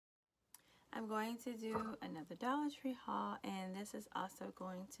I'm going to do another Dollar Tree haul, and this is also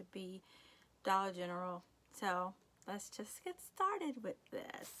going to be Dollar General. So let's just get started with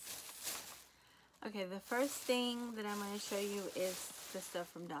this. Okay, the first thing that I'm going to show you is the stuff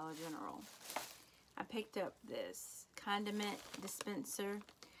from Dollar General. I picked up this condiment dispenser.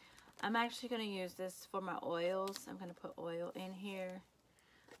 I'm actually going to use this for my oils. I'm going to put oil in here.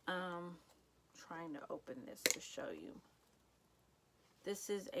 Trying to open this to show you. This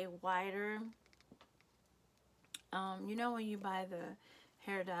is a wider, you know when you buy the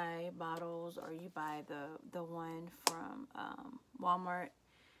hair dye bottles or you buy the one from Walmart,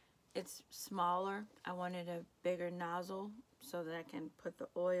 it's smaller. I wanted a bigger nozzle so that I can put the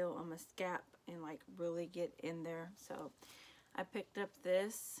oil on my scalp and like really get in there. So I picked up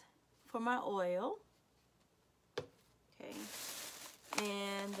this for my oil. Okay.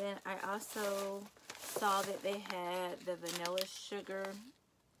 And then I also saw that they had the vanilla sugar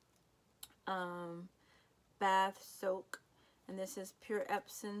bath soak, and this is pure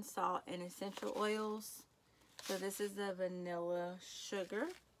Epsom salt and essential oils. So this is the vanilla sugar.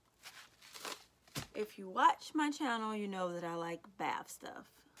 If you watch my channel, you know that I like bath stuff.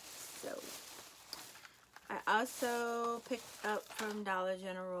 So I also picked up from Dollar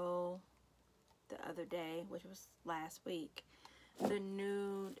General the other day, which was last week, the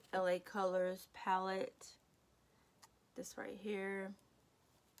Nude LA Colors palette. This right here.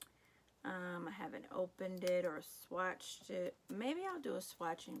 I haven't opened it or swatched it. Maybe I'll do a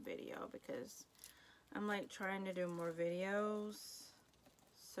swatching video because I'm like trying to do more videos.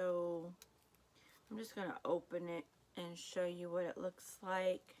 So I'm just gonna open it and show you what it looks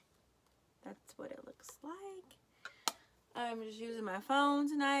like. That's what it looks like. I'm just using my phone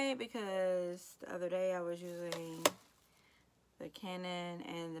tonight because the other day I was using the Canon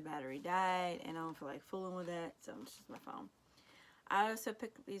and the battery died and I don't feel like fooling with that, so I'm just using my phone. I also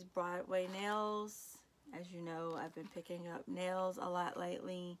picked up these Broadway nails. As you know, I've been picking up nails a lot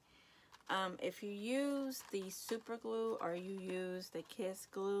lately. If you use the super glue or you use the Kiss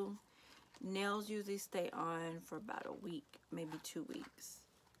glue, nails usually stay on for about a week, maybe 2 weeks.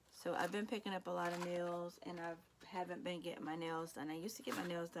 So I've been picking up a lot of nails and I haven't been getting my nails done. I used to get my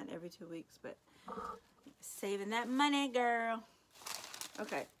nails done every 2 weeks, but saving that money, girl.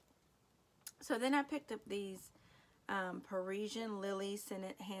 Okay. So then I picked up these Parisian Lily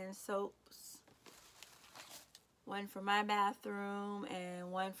scented hand soaps. One for my bathroom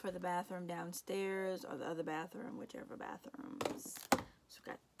and one for the bathroom downstairs or the other bathroom, whichever bathrooms. So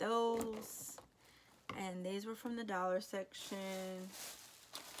got those. And these were from the dollar section.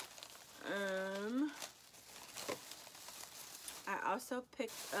 I also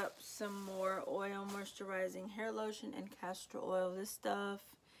picked up some more oil moisturizing hair lotion and castor oil. This stuff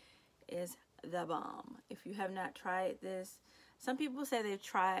is the bomb. If you have not tried this, some people say they've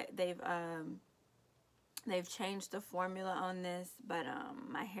changed the formula on this, but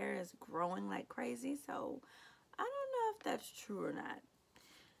my hair is growing like crazy, so I don't know if that's true or not.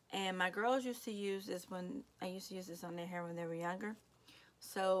 And my girls used to use this when I used to use this on their hair when they were younger,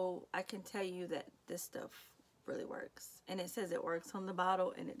 so I can tell you that this stuff really works, and it says it works on the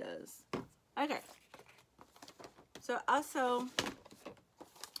bottle, and it does. Okay, so also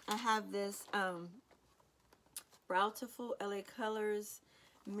I have this Bountiful LA Colors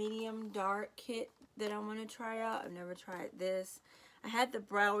medium dark kit that I want to try out. I've never tried this. I had the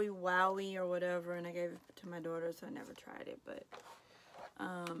Browy Wowie or whatever, and I gave it to my daughter, so I never tried it, but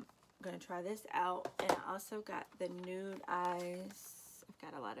I'm going to try this out. And I also got the Nude Eyes. I've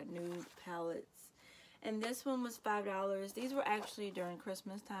got a lot of nude palettes. And this one was $5. These were actually during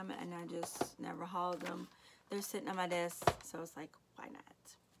Christmas time, and I just never hauled them. They're sitting on my desk, so it's like, why not?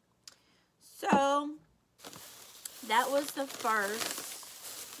 So that was the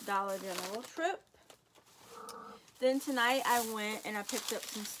first Dollar General trip. Then tonight I went and I picked up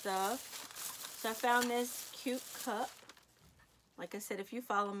some stuff. So I found this cute cup. Like I said, if you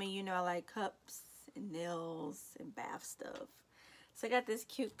follow me, you know I like cups and nails and bath stuff. So I got this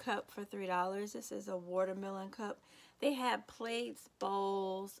cute cup for $3. This is a watermelon cup. They have plates,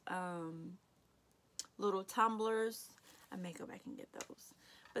 bowls, little tumblers. I may go back and get those.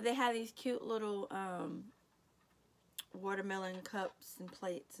 But they have these cute little watermelon cups and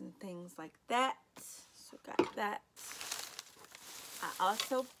plates and things like that. So got that. I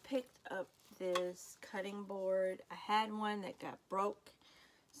also picked up this cutting board. I had one that got broke,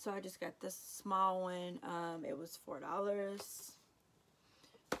 so I just got this small one. It was $4.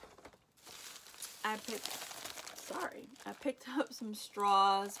 I picked up some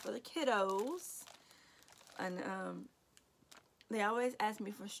straws for the kiddos, and they always ask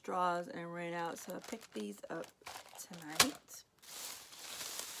me for straws and I ran out, so I picked these up tonight.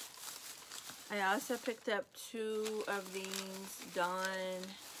 I also picked up 2 of these Dawn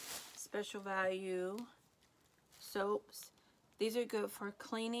Special Value soaps. These are good for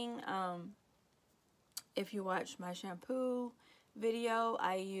cleaning. If you watch my shampoo video,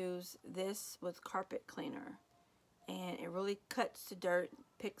 I use this with carpet cleaner. And it really cuts the dirt,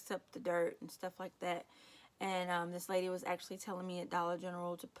 picks up the dirt and stuff like that. And this lady was actually telling me at Dollar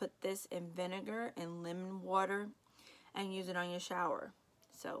General to put this in vinegar and lemon water and use it on your shower.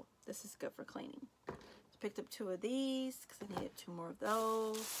 So this is good for cleaning. So picked up 2 of these because I needed 2 more of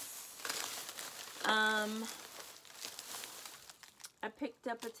those. I picked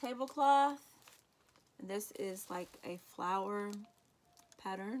up a tablecloth. This is like a flower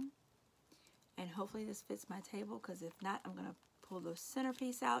pattern. And hopefully this fits my table, because if not, I'm going to pull the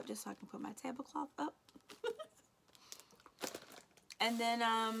centerpiece out just so I can put my tablecloth up. And then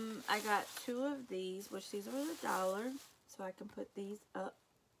I got 2 of these, which these are $1, so I can put these up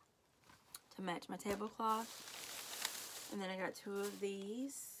to match my tablecloth. And then I got 2 of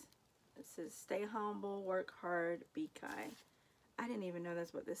these. It says stay humble, work hard, be kind. I didn't even know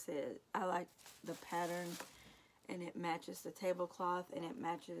that's what this said. I like the pattern, and it matches the tablecloth, and it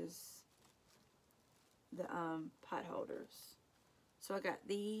matches the pot holders. So I got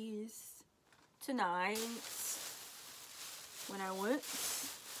these tonight when I went.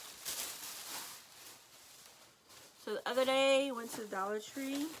 So the other day I went to the Dollar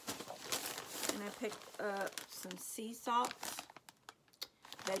Tree and I picked up some sea salt,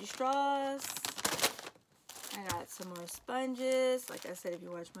 veggie straws. I got some more sponges. Like I said, if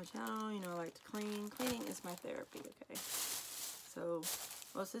you watch my channel, you know I like to clean. Cleaning is my therapy, okay? So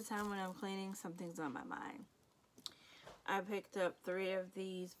most of the time when I'm cleaning, something's on my mind. I picked up 3 of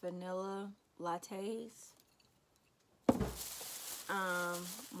these vanilla lattes.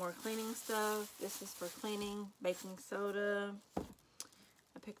 More cleaning stuff. This is for cleaning. Baking soda.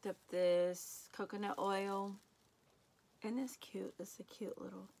 I picked up this coconut oil. And it's cute. It's a cute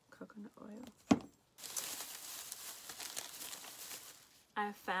little coconut oil.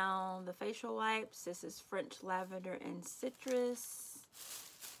 I found the facial wipes. This is French lavender and citrus.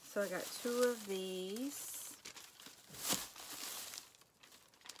 So I got 2 of these.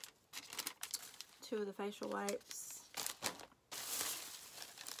 2 of the facial wipes.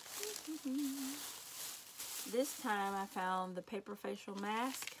 This time I found the paper facial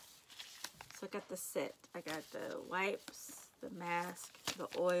mask. So I got the set. I got the wipes, the mask, the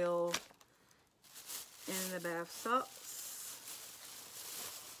oil, and the bath salts.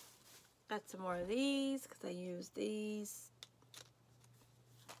 Got some more of these because I used these.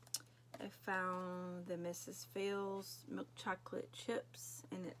 I found the Mrs. Fields milk chocolate chips,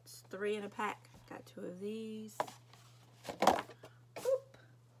 and it's 3 in a pack. Got 2 of these. Oop.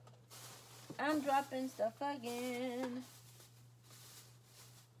 I'm dropping stuff again.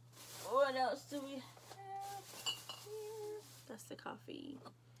 What else do we have here? That's the coffee.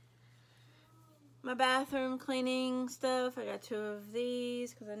 My bathroom cleaning stuff. I got 2 of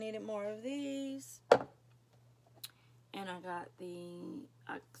these because I needed more of these. And I got the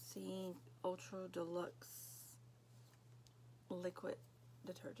Oxy Ultra Deluxe liquid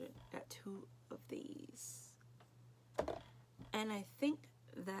detergent. Got 2 of these. And I think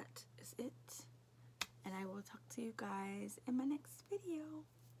that is it. And I will talk to you guys in my next video.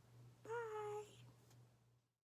 Bye.